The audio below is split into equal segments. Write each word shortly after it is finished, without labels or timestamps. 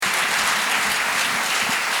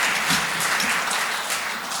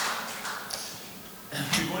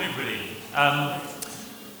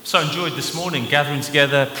So enjoyed this morning, gathering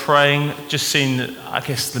together, praying, just seeing, I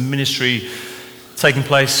guess, the ministry taking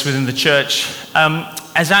place within the church.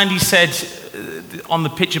 As Andy said, on the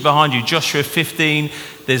picture behind you, Joshua 15,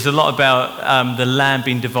 there's a lot about the land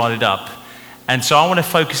being divided up. And so I want to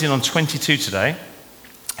focus in on 22 today,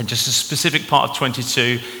 and just a specific part of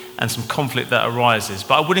 22 and some conflict that arises.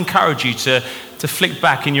 But I would encourage you to flick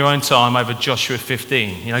back in your own time over Joshua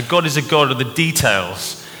 15. You know, God is a God of the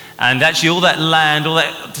details. And actually all that land, all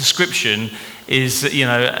that description is,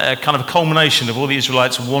 a kind of a culmination of all the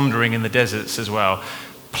Israelites wandering in the deserts as well.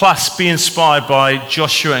 Plus be inspired by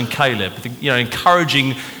Joshua and Caleb,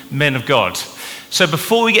 encouraging men of God. So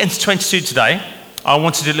before we get into 22 today, I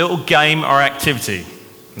want to do a little game or activity,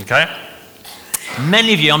 okay?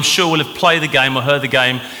 Many of you, I'm sure, will have played the game or heard the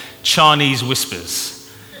game Chinese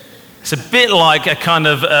Whispers. It's a bit like a kind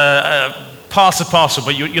of pass a parcel,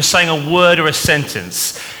 but you're saying a word or a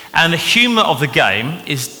sentence. And the humour of the game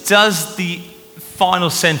is, does the final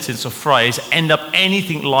sentence or phrase end up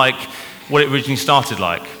anything like what it originally started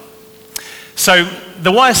like? So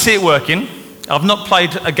the way I see it working, I've not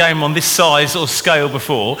played a game on this size or scale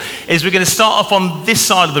before, is we're going to start off on this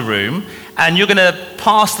side of the room, and you're going to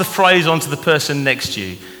pass the phrase on to the person next to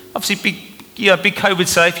you. Obviously, be COVID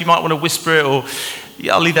safe. You might want to whisper it, or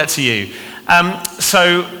I'll leave that to you. And it's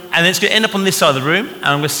going to end up on this side of the room, and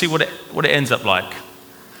I'm going to see what it ends up like.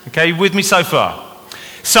 Okay, you with me so far?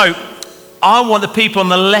 So, I want the people on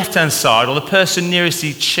the left-hand side, or the person nearest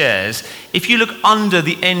the chairs, if you look under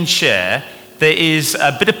the end chair, there is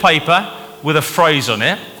a bit of paper with a phrase on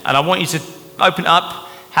it, and I want you to open it up,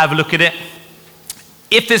 have a look at it.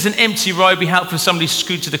 If there's an empty row, it'd be helpful if somebody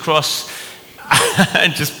scooted across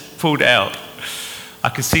and just pulled it out. I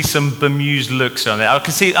can see some bemused looks on there. I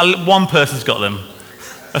can see one person's got them.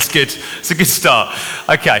 That's good. It's a good start.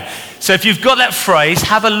 Okay, so if you've got that phrase,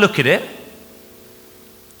 have a look at it.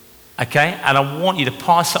 Okay, and I want you to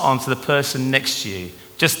pass it on to the person next to you.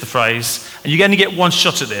 Just the phrase. And you're going to get one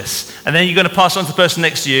shot at this. And then you're going to pass it on to the person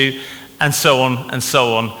next to you, and so on, and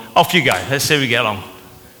so on. Off you go. Let's see how we get along.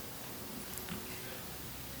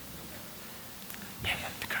 Yeah,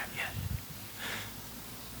 that'd be great, yeah.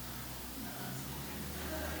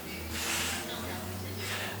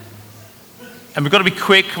 And we've got to be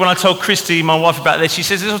quick. When I told Christy, my wife, about this, she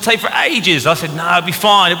says, this will take for ages. I said, no, it'll be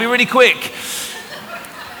fine. It'll be really quick.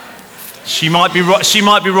 She might be right. She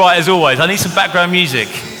might be right, as always. I need some background music.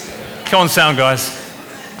 Come on, sound guys.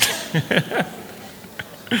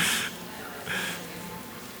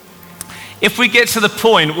 If we get to the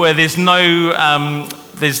point where there's no,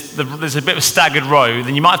 there's a bit of a staggered row,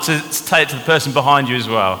 then you might have to take it to the person behind you as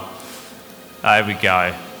well. There we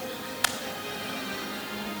go.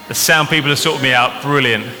 The sound people have sorted me out.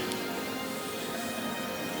 Brilliant.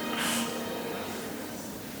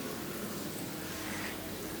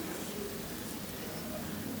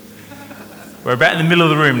 We're about in the middle of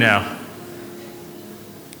the room now.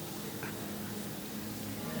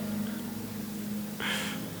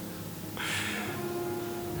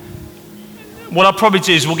 What I'll probably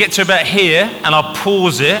do is we'll get to about here and I'll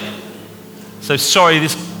pause it. So sorry,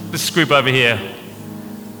 this group over here.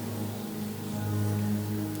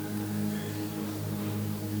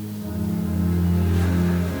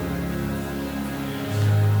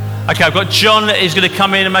 Okay, I've got John is going to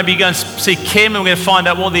come in and maybe go and see Kim, and we're going to find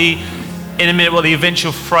out in a minute what the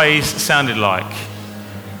eventual phrase sounded like.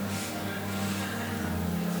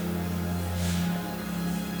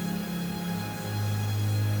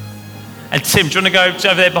 And Tim, do you want to go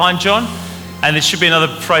over there behind John? And there should be another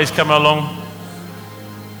phrase coming along.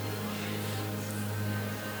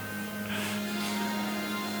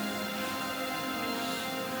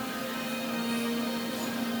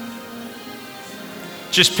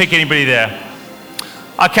 Just pick anybody there.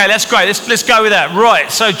 Okay, that's great. Let's go with that. Right.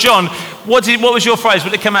 So, John, what was your phrase?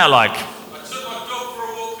 What did it come out like? I took my dog for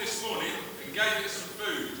a walk this morning and gave it some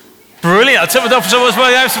food. Brilliant. I took my dog for a walk this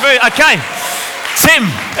morning and gave it some food. Okay. Tim,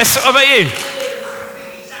 what about you?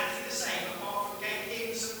 Exactly the same, apart from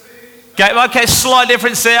gave him some food. Okay, slight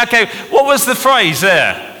difference there. Okay, what was the phrase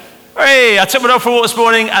there? Hey, I took my dog for a walk this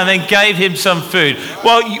morning and then gave him some food.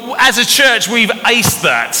 Well, as a church, we've aced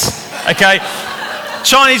that. Okay.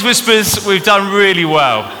 Chinese Whispers, we've done really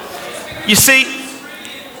well. You see,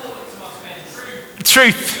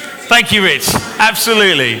 truth. Thank you, Rich.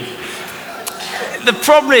 Absolutely. The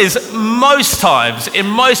problem is, most times, in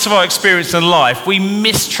most of our experience in life, we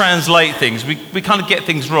mistranslate things. We kind of get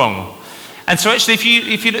things wrong. And so actually,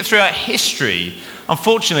 if you look throughout history,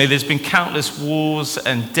 unfortunately, there's been countless wars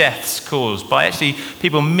and deaths caused by actually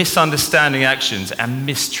people misunderstanding actions and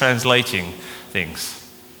mistranslating things.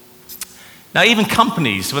 Now, even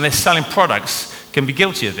companies, when they're selling products, can be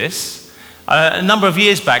guilty of this. A number of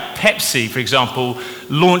years back, Pepsi, for example,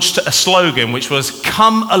 launched a slogan which was,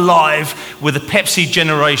 "Come alive with the Pepsi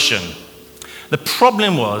generation." The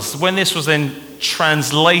problem was, when this was then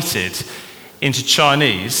translated into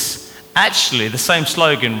Chinese, actually the same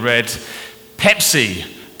slogan read, "Pepsi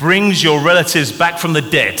brings your relatives back from the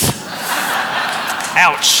dead."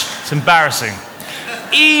 Ouch, it's embarrassing.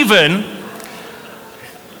 Even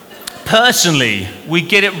personally, we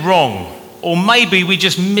get it wrong. Or maybe we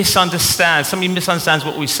just misunderstand. Somebody misunderstands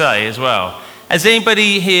what we say as well. Has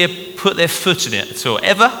anybody here put their foot in it at all?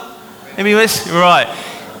 Ever? Anybody? Right.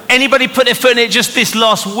 Anybody put their foot in it just this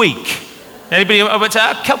last week? Anybody?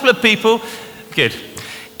 A couple of people. Good.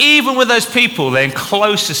 Even with those people then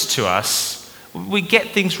closest to us, we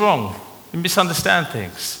get things wrong. We misunderstand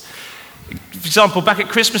things. For example, back at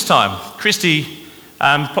Christmas time, Christy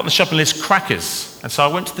put on the shopping list crackers. And so I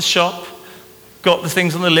went to the shop, got the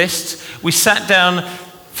things on the list. We sat down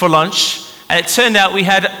for lunch, and it turned out we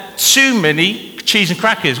had too many cheese and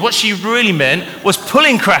crackers. What she really meant was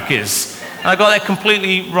pudding crackers. And I got that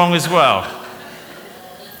completely wrong as well.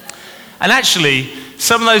 And actually,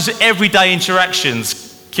 some of those everyday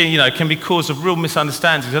interactions can be cause of real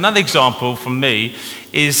misunderstandings. Another example from me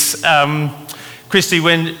is Christy,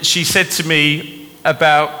 when she said to me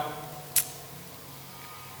about,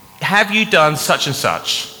 "Have you done such and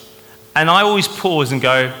such?" And I always pause and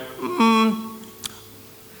go,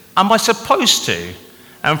 am I supposed to?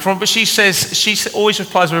 But she always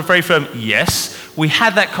replies with a very firm, "Yes, we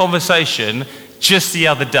had that conversation just the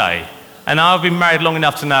other day." And I've been married long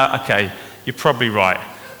enough to know, okay, you're probably right.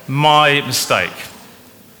 My mistake.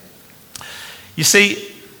 You see,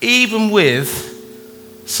 even with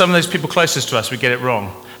some of those people closest to us, we get it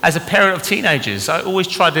wrong. As a parent of teenagers, I always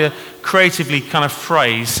try to creatively kind of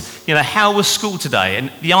phrase, how was school today?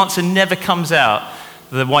 And the answer never comes out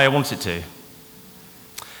the way I want it to.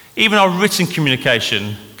 Even our written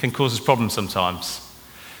communication can cause us problems sometimes.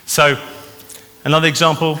 So, another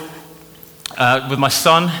example, with my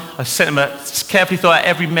son, I sent him carefully thought out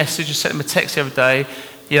every message. I sent him a text the other day.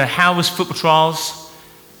 How was football trials?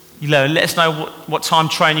 Let us know what time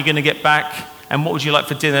train you're going to get back, and what would you like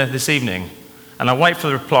for dinner this evening? And I wait for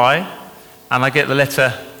the reply, and I get the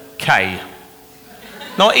letter K.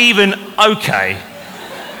 Not even okay.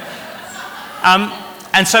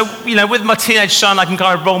 And so, with my teenage son, I can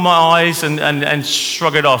kind of roll my eyes and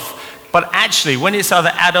shrug it off. But actually, when it's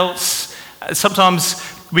other adults, sometimes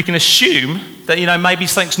we can assume that, maybe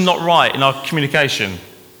something's not right in our communication.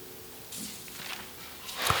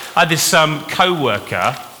 I had this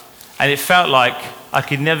co-worker, and it felt like I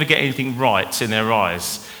could never get anything right in their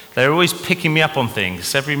eyes. They were always picking me up on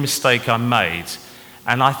things, every mistake I made.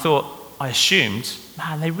 And I assumed,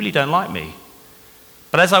 man, they really don't like me.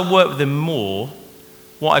 But as I worked with them more,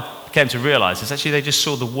 what I came to realize is actually they just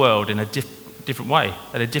saw the world in a different way,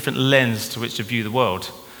 at a different lens to which to view the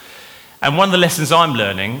world. And one of the lessons I'm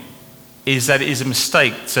learning is that it is a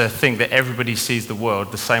mistake to think that everybody sees the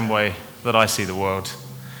world the same way that I see the world.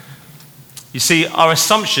 You see, our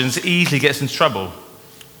assumptions easily get us into trouble.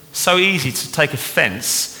 So easy to take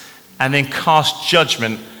offense and then cast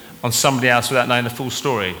judgment on somebody else without knowing the full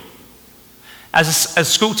story. As a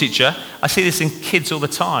school teacher, I see this in kids all the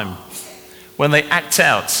time, when they act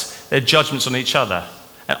out their judgments on each other.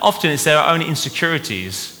 And often it's their own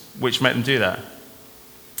insecurities which make them do that.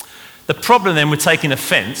 The problem then with taking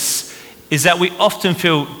offense is that we often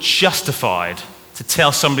feel justified to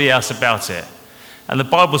tell somebody else about it. And the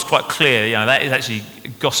Bible's quite clear, that is actually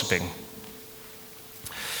gossiping.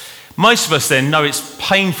 Most of us then know it's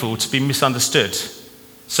painful to be misunderstood.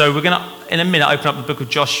 So we're going to, in a minute, open up the book of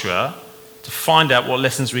Joshua to find out what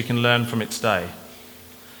lessons we can learn from it today.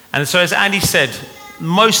 And so as Andy said,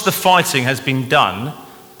 most of the fighting has been done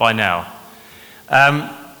by now. And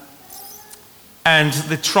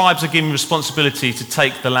the tribes are given responsibility to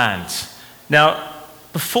take the land. Now,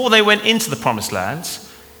 before they went into the promised land,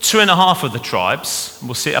 2.5 of the tribes, and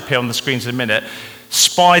we'll see it up here on the screens in a minute,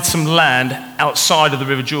 spied some land outside of the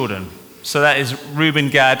River Jordan. So that is Reuben,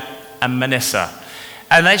 Gad, and Manasseh.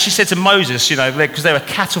 And they actually said to Moses, because they were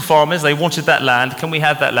cattle farmers, they wanted that land, can we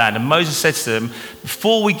have that land? And Moses said to them,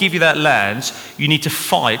 before we give you that land, you need to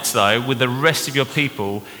fight, though, with the rest of your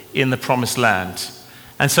people in the promised land.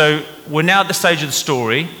 And so we're now at the stage of the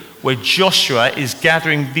story where Joshua is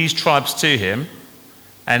gathering these tribes to him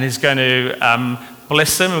and is going to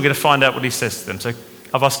bless them. We're going to find out what he says to them. So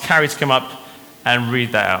I've asked Carrie to come up and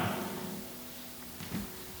read that out.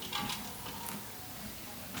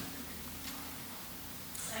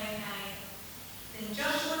 Then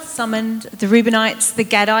Joshua summoned the Reubenites, the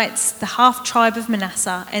Gadites, the half-tribe of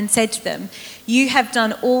Manasseh, and said to them, "You have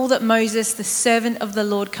done all that Moses, the servant of the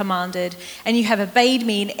Lord, commanded, and you have obeyed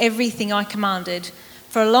me in everything I commanded.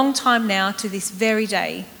 For a long time now, to this very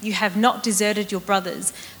day, you have not deserted your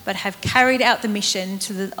brothers, but have carried out the mission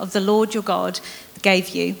of the Lord your God gave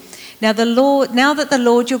you. Now that the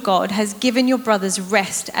Lord your God has given your brothers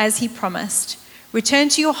rest as he promised, return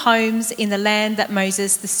to your homes in the land that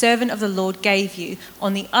Moses, the servant of the Lord, gave you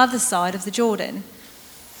on the other side of the Jordan.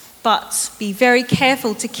 But be very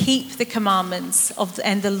careful to keep the commandments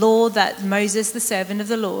and the law that Moses, the servant of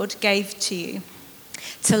the Lord, gave to you.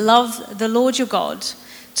 To love the Lord your God,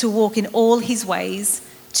 to walk in all his ways,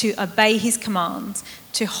 to obey his commands,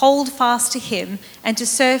 to hold fast to him, and to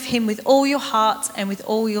serve him with all your heart and with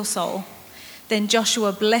all your soul." Then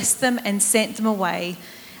Joshua blessed them and sent them away,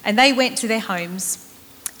 and they went to their homes.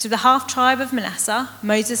 To the half-tribe of Manasseh,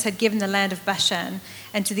 Moses had given the land of Bashan,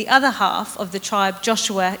 and to the other half of the tribe,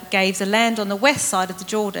 Joshua gave the land on the west side of the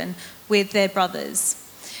Jordan with their brothers.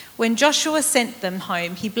 When Joshua sent them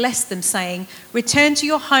home, he blessed them, saying, "Return to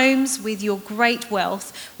your homes with your great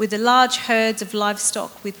wealth, with the large herds of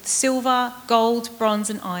livestock, with silver, gold, bronze,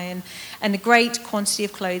 and iron, and a great quantity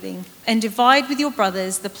of clothing, and divide with your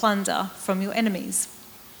brothers the plunder from your enemies."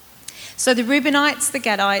 So the Reubenites, the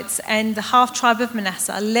Gadites, and the half-tribe of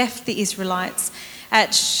Manasseh left the Israelites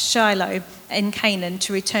at Shiloh in Canaan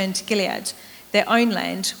to return to Gilead, their own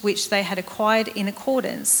land, which they had acquired in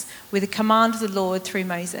accordance with the command of the Lord through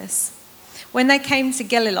Moses. When they came to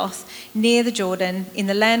Geliloth, near the Jordan, in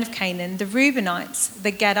the land of Canaan, the Reubenites,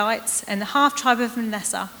 the Gadites, and the half-tribe of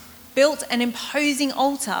Manasseh built an imposing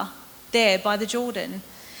altar there by the Jordan.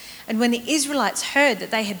 And when the Israelites heard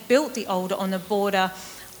that they had built the altar on the border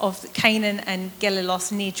of Canaan and Geliloth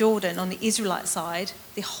near Jordan on the Israelite side,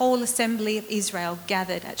 the whole assembly of Israel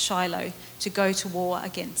gathered at Shiloh to go to war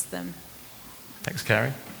against them. Thanks,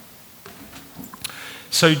 Carrie.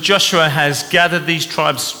 So Joshua has gathered these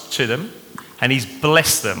tribes to them and he's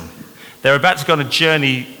blessed them. They're about to go on a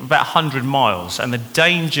journey about 100 miles, and the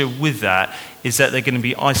danger with that is that they're going to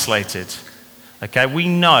be isolated. Okay, we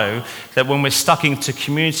know that when we're stuck into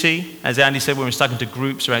community, as Andy said, when we're stuck into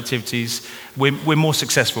groups or activities, we're more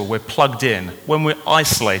successful, we're plugged in. When we're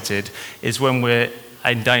isolated is when we're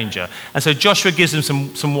in danger. And so Joshua gives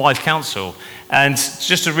them some wise counsel. And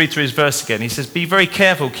just to read through his verse again, he says, "Be very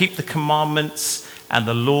careful, keep the commandments and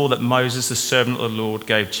the law that Moses, the servant of the Lord,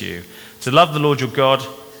 gave to you. To love the Lord your God,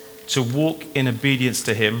 to walk in obedience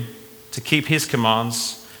to him, to keep his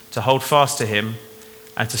commands, to hold fast to him,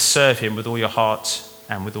 and to serve him with all your heart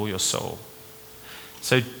and with all your soul."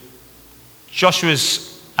 So Joshua's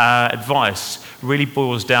advice really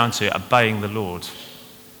boils down to obeying the Lord.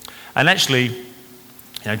 And actually,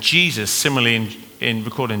 Jesus, similarly in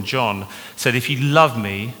recorded in John, said, "If you love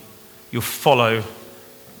me, you'll follow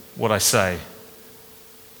what I say."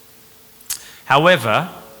 However,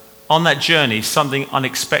 on that journey, something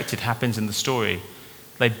unexpected happens in the story.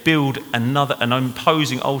 They build an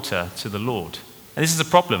imposing altar to the Lord. And this is a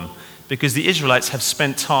problem because the Israelites have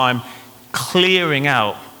spent time clearing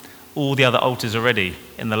out all the other altars already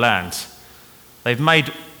in the land. They've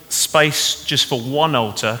made space just for one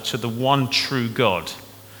altar to the one true God.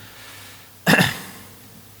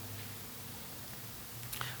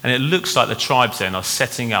 And it looks like the tribes then are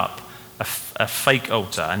setting up a fake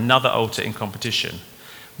altar, another altar in competition.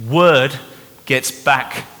 Word gets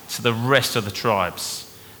back to the rest of the tribes.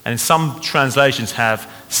 And some translations have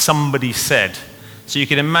 "somebody said." So you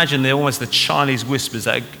can imagine they're almost the Chinese whispers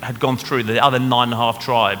that had gone through the other 9.5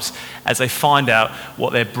 tribes as they find out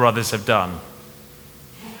what their brothers have done.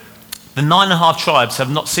 The 9.5 tribes have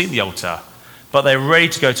not seen the altar, but they're ready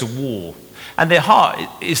to go to war. And their heart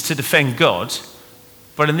is to defend God,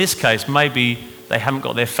 but in this case, maybe they haven't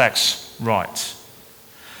got their facts right.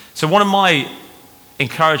 So one of my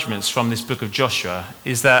encouragements from this book of Joshua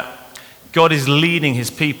is that God is leading his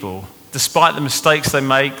people despite the mistakes they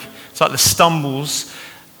make. It's like the stumbles.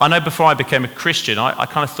 I know before I became a Christian, I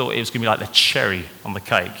kind of thought it was going to be like the cherry on the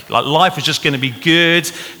cake. Like life was just going to be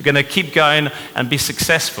good, we're going to keep going and be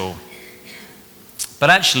successful. But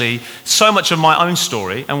actually, so much of my own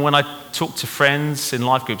story, and when I talk to friends in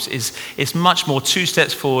life groups, it's much more 2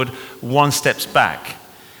 steps forward, 1 step back.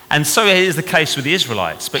 And so it is the case with the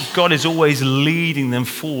Israelites, but God is always leading them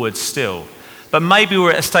forward still. But maybe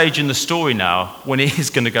we're at a stage in the story now when it is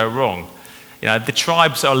going to go wrong. The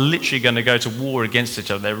tribes are literally going to go to war against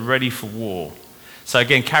each other. They're ready for war. So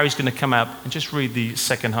again, Carrie's going to come up and just read the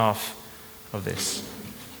second half of this.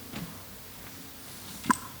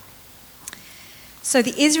 So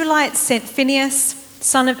the Israelites sent Phinehas,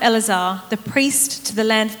 son of Eleazar, the priest, to the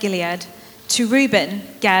land of Gilead, to Reuben,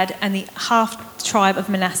 Gad, and the half tribe of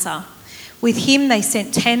Manasseh. With him they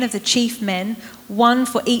sent 10 of the chief men, one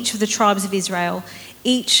for each of the tribes of Israel,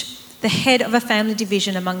 each the head of a family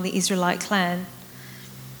division among the Israelite clan.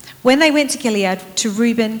 When they went to Gilead, to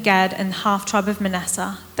Reuben, Gad, and the half tribe of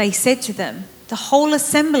Manasseh, they said to them, "The whole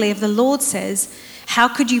assembly of the Lord says, how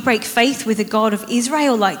could you break faith with the God of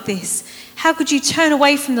Israel like this? How could you turn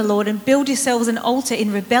away from the Lord and build yourselves an altar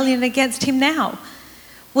in rebellion against him now?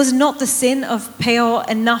 Was not the sin of Peor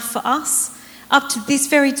enough for us? Up to this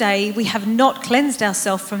very day, we have not cleansed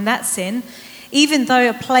ourselves from that sin, even though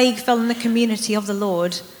a plague fell on the community of the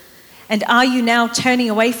Lord. And are you now turning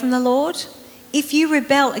away from the Lord? If you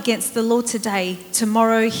rebel against the Lord today,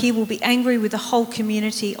 tomorrow he will be angry with the whole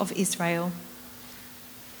community of Israel."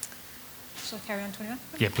 Shall I carry on 21?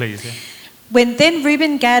 Yeah, please. Yeah. When then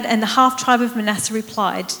Reuben, Gad, and the half tribe of Manasseh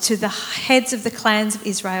replied to the heads of the clans of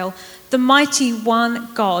Israel, "The mighty one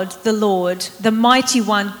God, the Lord, the mighty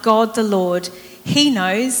one God, the Lord, he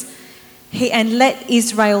knows, and let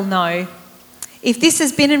Israel know. If this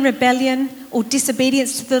has been in rebellion or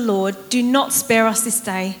disobedience to the Lord, do not spare us this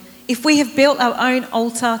day. If we have built our own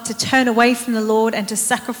altar to turn away from the Lord and to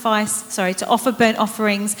offer burnt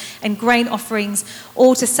offerings and grain offerings,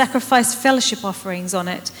 or to sacrifice fellowship offerings on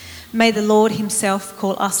it, may the Lord himself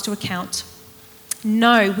call us to account.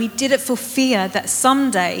 No, we did it for fear that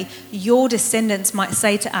someday your descendants might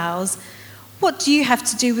say to ours, 'What do you have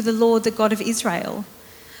to do with the Lord, the God of Israel?'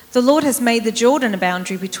 The Lord has made the Jordan a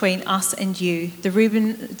boundary between us and you, the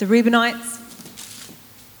Reubenites,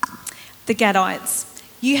 the Gadites.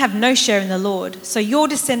 You have no share in the Lord, so your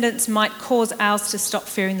descendants might cause ours to stop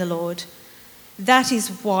fearing the Lord. That is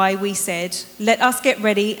why we said, 'Let us get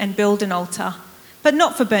ready and build an altar,' but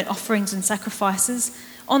not for burnt offerings and sacrifices.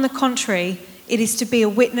 On the contrary, it is to be a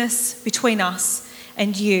witness between us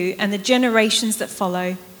and you and the generations that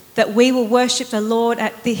follow, that we will worship the Lord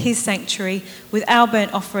at his sanctuary with our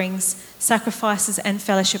burnt offerings, sacrifices and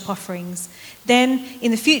fellowship offerings. Then,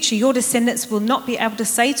 in the future, your descendants will not be able to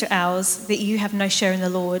say to ours that you have no share in the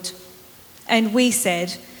Lord." And we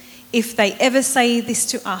said, "If they ever say this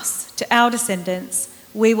to us, to our descendants,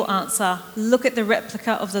 we will answer, 'Look at the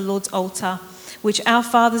replica of the Lord's altar, which our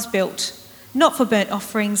fathers built, not for burnt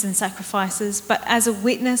offerings and sacrifices, but as a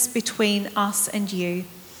witness between us and you.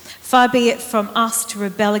 Far be it from us to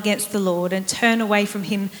rebel against the Lord and turn away from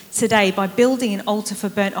him today by building an altar for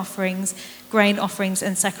burnt offerings, grain offerings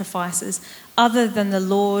and sacrifices, other than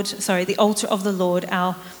the altar of the Lord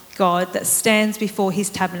our God that stands before his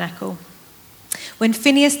tabernacle." When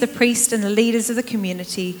Phinehas the priest and the leaders of the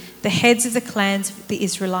community, the heads of the clans of the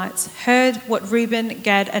Israelites, heard what Reuben,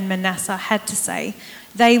 Gad and Manasseh had to say,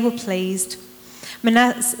 they were pleased.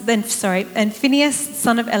 And Phinehas,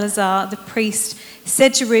 son of Eleazar, the priest,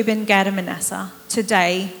 said to Reuben, Gad and Manasseh,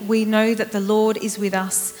 "Today we know that the Lord is with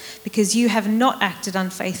us, because you have not acted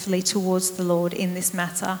unfaithfully towards the Lord in this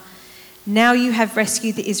matter. Now you have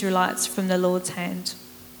rescued the Israelites from the Lord's hand."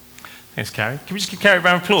 Thanks, Carrie. Can we just give Carrie a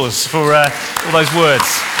round of applause for all those words?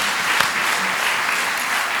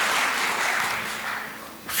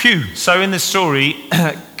 Phew. So in this story,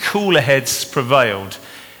 cooler heads prevailed.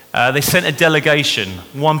 They sent a delegation,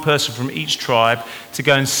 one person from each tribe, to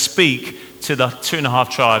go and speak to the 2.5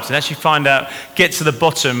 tribes and actually get to the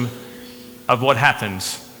bottom of what happened.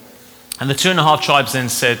 And the 2.5 tribes then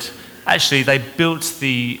said, actually, they built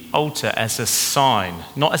the altar as a sign,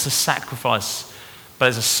 not as a sacrifice, but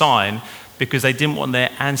as a sign, because they didn't want their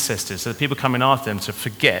ancestors, so the people coming after them, to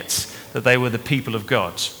forget that they were the people of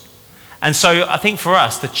God. And so I think for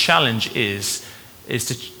us, the challenge is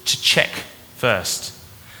to check first.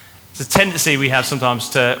 It's a tendency we have sometimes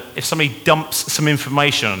to, if somebody dumps some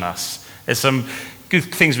information on us, there's some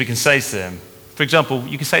good things we can say to them. For example,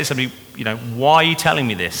 you can say to somebody, "Why are you telling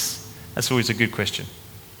me this?" That's always a good question.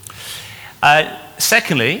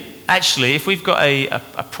 Secondly, actually, if we've got a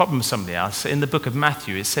problem with somebody else, in the book of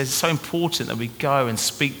Matthew, it says it's so important that we go and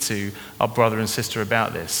speak to our brother and sister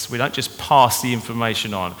about this. We don't just pass the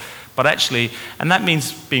information on, but actually, and that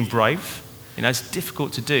means being brave. It's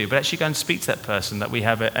difficult to do, but actually go and speak to that person that we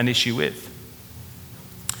have an issue with.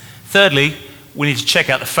 Thirdly, we need to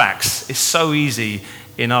check out the facts. It's so easy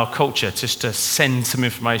in our culture just to send some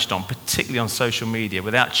information on, particularly on social media,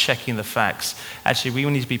 without checking the facts. Actually, we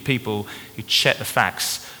need to be people who check the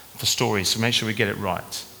facts for stories, so make sure we get it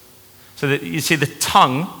right. So that, you see, the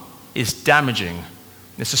tongue is damaging.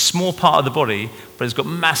 It's a small part of the body, but it's got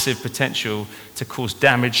massive potential to cause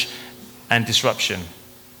damage and disruption.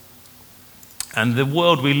 And the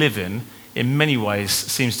world we live in many ways,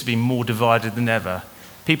 seems to be more divided than ever.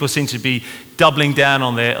 People seem to be doubling down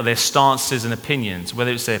on their stances and opinions,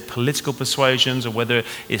 whether it's their political persuasions or whether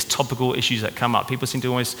it's topical issues that come up. People seem to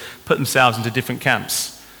always put themselves into different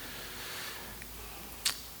camps.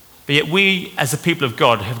 But yet we, as the people of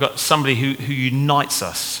God, have got somebody who unites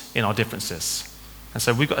us in our differences. And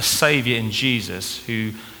so we've got a Saviour in Jesus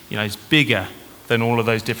who, is bigger than all of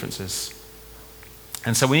those differences.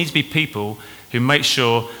 And so we need to be people who make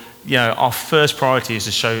sure, our first priority is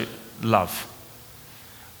to show love.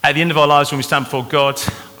 At the end of our lives, when we stand before God,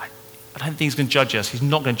 I don't think he's going to judge us. He's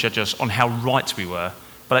not going to judge us on how right we were,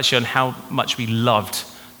 but actually on how much we loved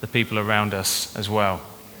the people around us as well.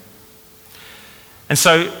 And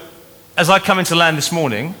so, as I come into land this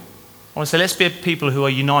morning, I want to say, let's be a people who are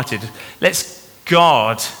united. Let's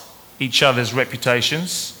guard each other's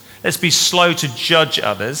reputations. Let's be slow to judge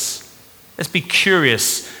others. Let's be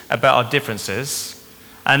curious about our differences.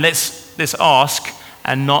 And let's ask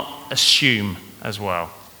and not assume as well.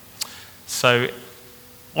 So,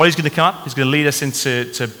 Ollie's going to come up. He's going to lead us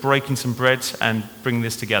into breaking some bread and bringing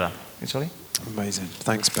this together. Thanks, Ollie. Amazing.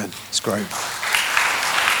 Thanks, Ben. It's great.